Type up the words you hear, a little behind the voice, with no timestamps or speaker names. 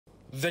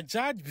The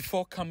judge,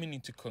 before coming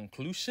into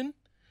conclusion,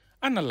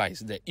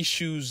 analyzed the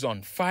issues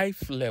on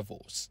 5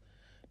 levels.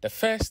 The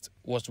first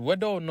was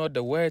whether or not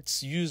the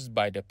words used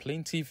by the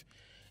plaintiff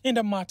in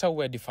the matter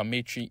were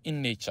defamatory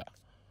in nature.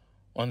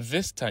 On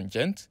this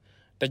tangent,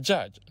 the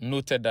judge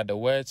noted that the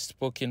words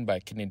spoken by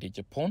Kennedy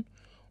Agyapong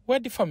were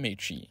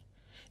defamatory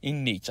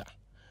in nature.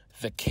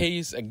 The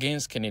case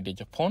against Kennedy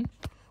Agyapong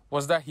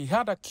was that he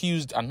had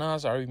accused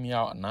Anas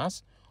Arimiao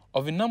Anas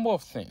of a number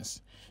of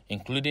things,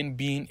 including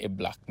being a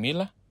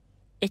blackmailer,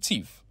 a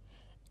thief,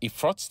 a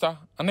fraudster,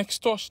 an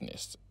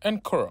extortionist,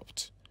 and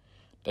corrupt.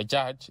 The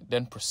judge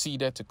then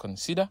proceeded to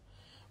consider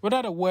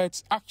whether the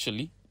words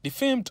actually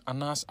defamed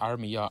Anas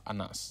Arimiao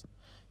Anas.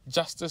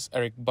 Justice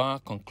Eric Barr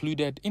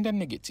concluded in the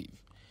negative,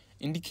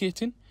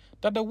 indicating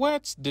that the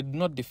words did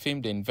not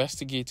defame the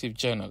investigative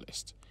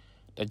journalist.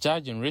 The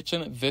judge,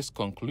 enriching this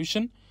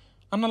conclusion,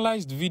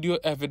 analyzed video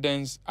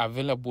evidence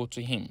available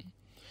to him.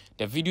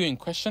 The video in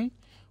question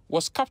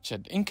was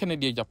captured in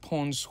Kennedy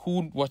Agyapong's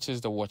Who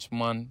Watches the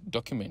Watchman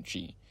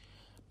documentary.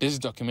 This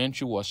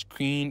documentary was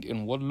screened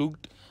in what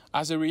looked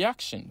as a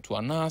reaction to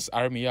Anas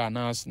Arimiao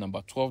Anas No.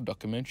 12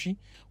 documentary,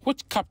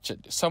 which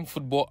captured some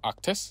football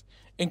actors,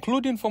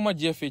 including former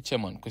GFA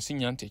chairman Kwesi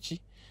Nyantakyi,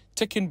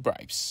 taking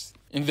bribes.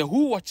 In the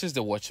Who Watches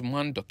the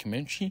Watchman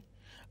documentary,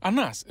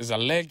 Anas is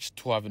alleged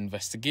to have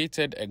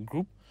investigated a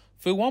group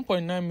for a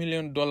 $1.9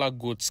 million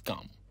gold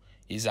scam.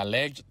 He is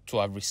alleged to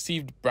have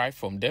received bribe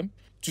from them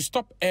to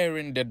stop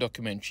airing the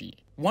documentary.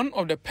 One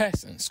of the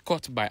persons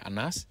caught by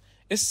Anas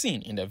is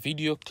seen in the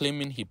video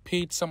claiming he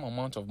paid some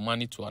amount of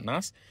money to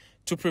Anas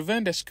to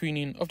prevent the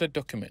screening of the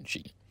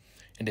documentary.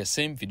 In the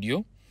same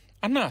video,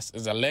 Anas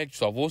is alleged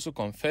to have also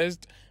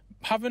confessed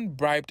having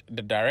bribed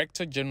the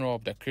Director General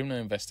of the Criminal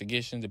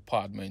Investigations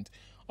Department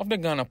of the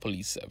Ghana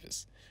Police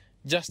Service.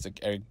 Justice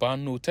Eric Barr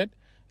noted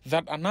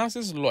that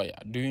Anas's lawyer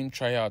during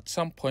trial at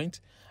some point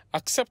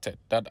accepted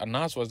that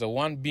Anas was the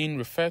one being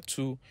referred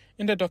to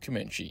in the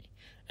documentary,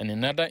 and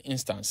in other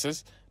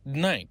instances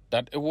denied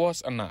that it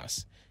was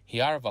Anas. He,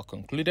 however,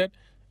 concluded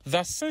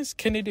that since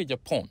Kennedy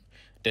Agyapong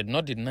did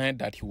not deny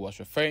that he was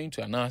referring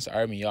to Anas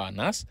Arimiao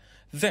Anas,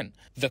 then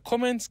the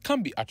comments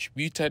can be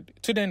attributed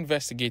to the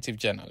investigative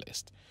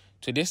journalist.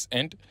 To this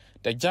end,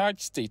 the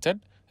judge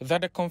stated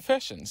that the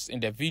confessions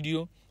in the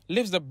video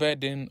leaves the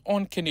burden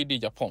on Kennedy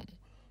Agyapong.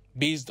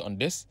 Based on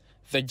this,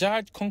 the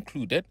judge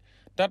concluded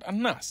that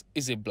Anas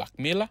is a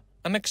blackmailer,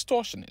 an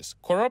extortionist,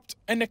 corrupt,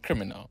 and a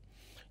criminal.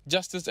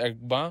 Justice Eric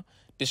Barr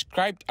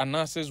described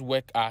Anas's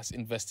work as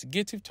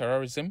investigative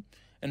terrorism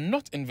and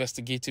not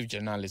investigative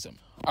journalism.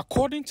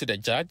 According to the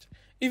judge,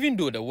 even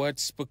though the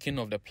words spoken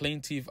of the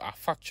plaintiff are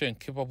factual and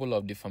capable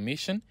of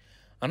defamation,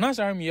 Anas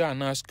Arimiao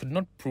Anas could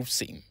not prove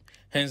same.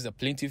 Hence, the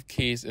plaintiff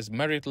case is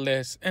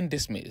meritless and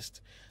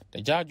dismissed.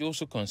 The judge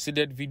also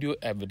considered video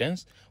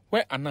evidence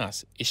where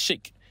Anas, a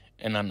sheikh,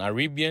 and an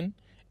Arabian,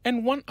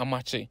 and one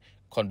Amache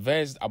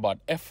conversed about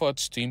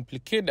efforts to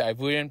implicate the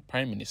Ivorian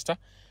Prime Minister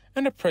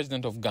and the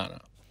President of Ghana.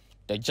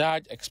 The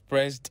judge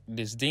expressed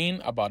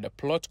disdain about the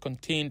plot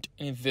contained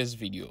in this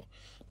video.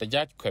 The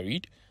judge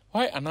queried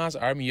why Anas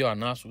Arimiao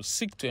Anas would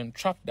seek to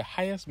entrap the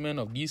highest men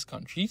of these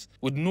countries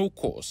with no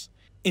cause.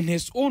 In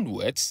his own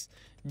words,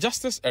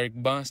 Justice Eric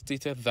Barr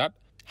stated that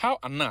how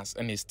Anas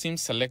and his team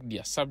select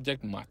their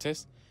subject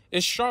matters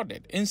is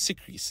shrouded in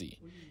secrecy.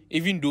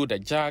 Even though the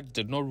judge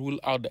did not rule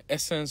out the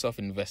essence of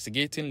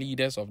investigating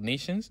leaders of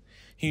nations,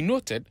 he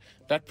noted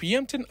that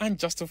preempting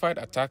unjustified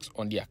attacks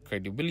on their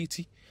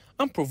credibility,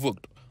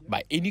 unprovoked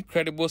by any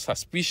credible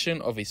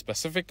suspicion of a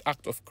specific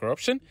act of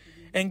corruption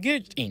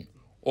engaged in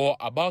or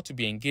about to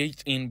be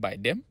engaged in by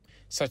them,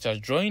 such as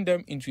drawing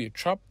them into a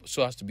trap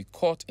so as to be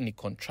caught in a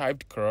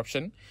contrived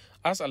corruption,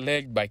 as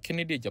alleged by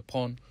Kennedy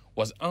Agyapong,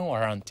 was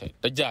unwarranted.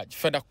 The judge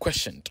further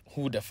questioned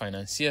who the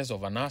financiers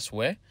of Anas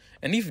were,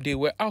 and if they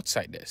were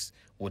outsiders,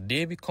 would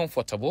they be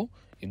comfortable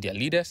if their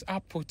leaders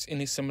are put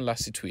in a similar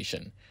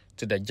situation?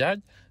 To the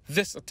judge,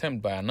 this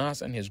attempt by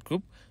Anas and his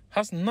group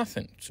has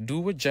nothing to do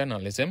with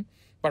journalism,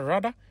 but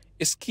rather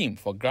a scheme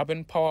for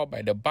grabbing power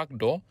by the back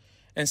door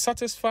and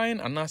satisfying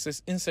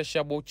Anas's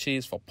insatiable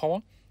chase for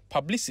power,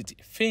 publicity,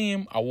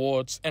 fame,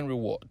 awards, and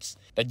rewards.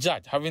 The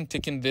judge, having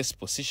taken this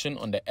position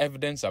on the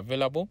evidence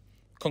available,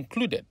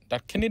 concluded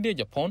that Kennedy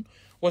Agyapong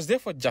was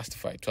therefore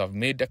justified to have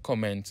made the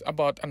comments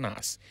about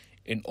Anas.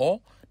 In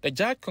all, the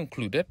judge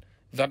concluded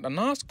that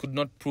Anas could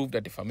not prove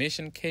the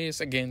defamation case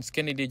against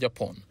Kennedy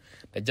Agyapong.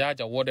 The judge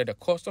awarded a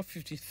cost of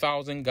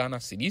 50,000 Ghana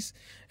cedis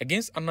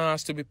against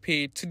Anas to be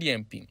paid to the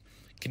MP.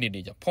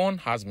 Kennedy Agyapong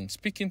has been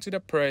speaking to the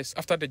press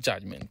after the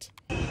judgment.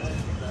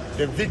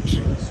 The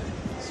victory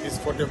is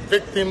for the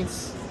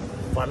victims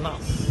of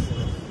Anas,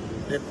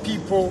 the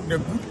people, the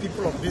good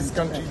people of this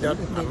country that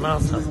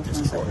Anas has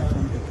destroyed.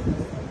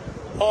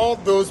 All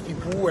those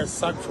people who were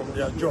sacked from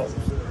their jobs,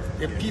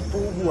 the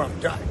people who have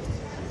died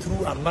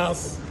through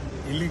Anas'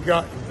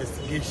 illegal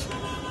investigation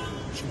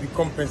should be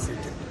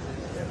compensated.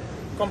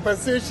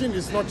 Compensation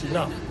is not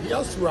enough. He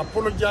has to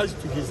apologize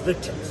to his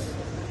victims.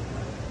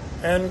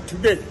 And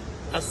today,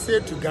 I say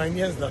to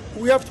Ghanaians that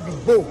we have to be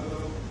bold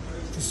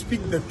to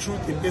speak the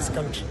truth in this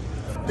country.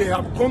 they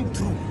have gone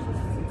through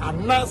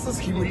Anas's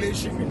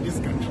humiliation in this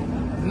country.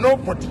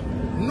 Nobody,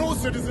 no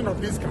citizen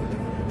of this country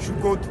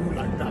should go through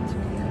like that.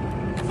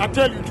 I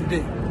tell you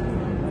today,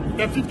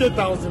 the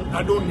 50,000,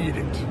 I don't need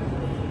it.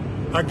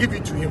 I give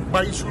it to him,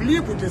 but he should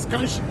live with his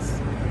conscience.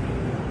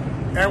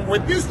 And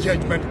with this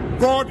judgment,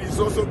 God is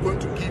also going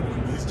to give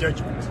his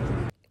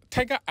judgment.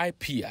 Tiger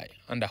IPI,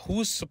 under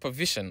whose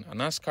supervision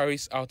Anas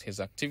carries out his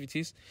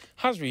activities,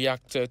 has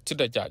reacted to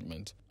the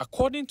judgment.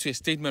 According to a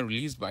statement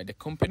released by the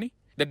company,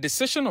 the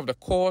decision of the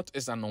court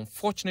is an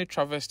unfortunate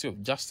travesty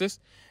of justice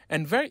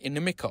and very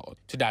inimical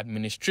to the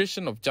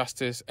administration of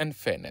justice and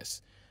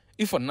fairness.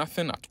 If for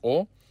nothing at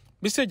all,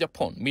 Mr.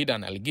 Agyapong made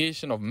an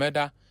allegation of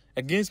murder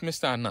against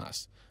Mr.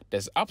 Anas.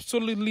 There's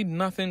absolutely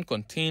nothing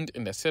contained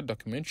in the said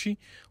documentary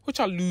which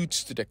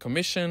alludes to the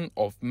commission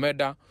of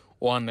murder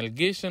or an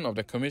allegation of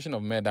the commission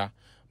of murder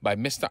by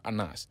Mr.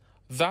 Anas.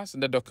 Thus,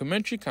 the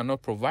documentary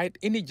cannot provide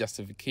any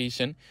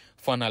justification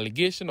for an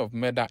allegation of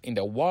murder in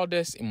the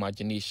wildest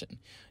imagination.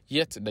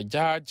 Yet, the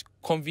judge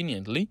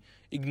conveniently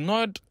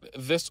ignored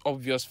this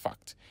obvious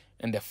fact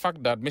and the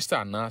fact that Mr.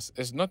 Anas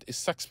is not a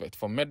suspect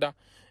for murder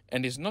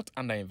and is not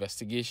under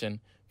investigation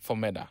for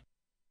murder.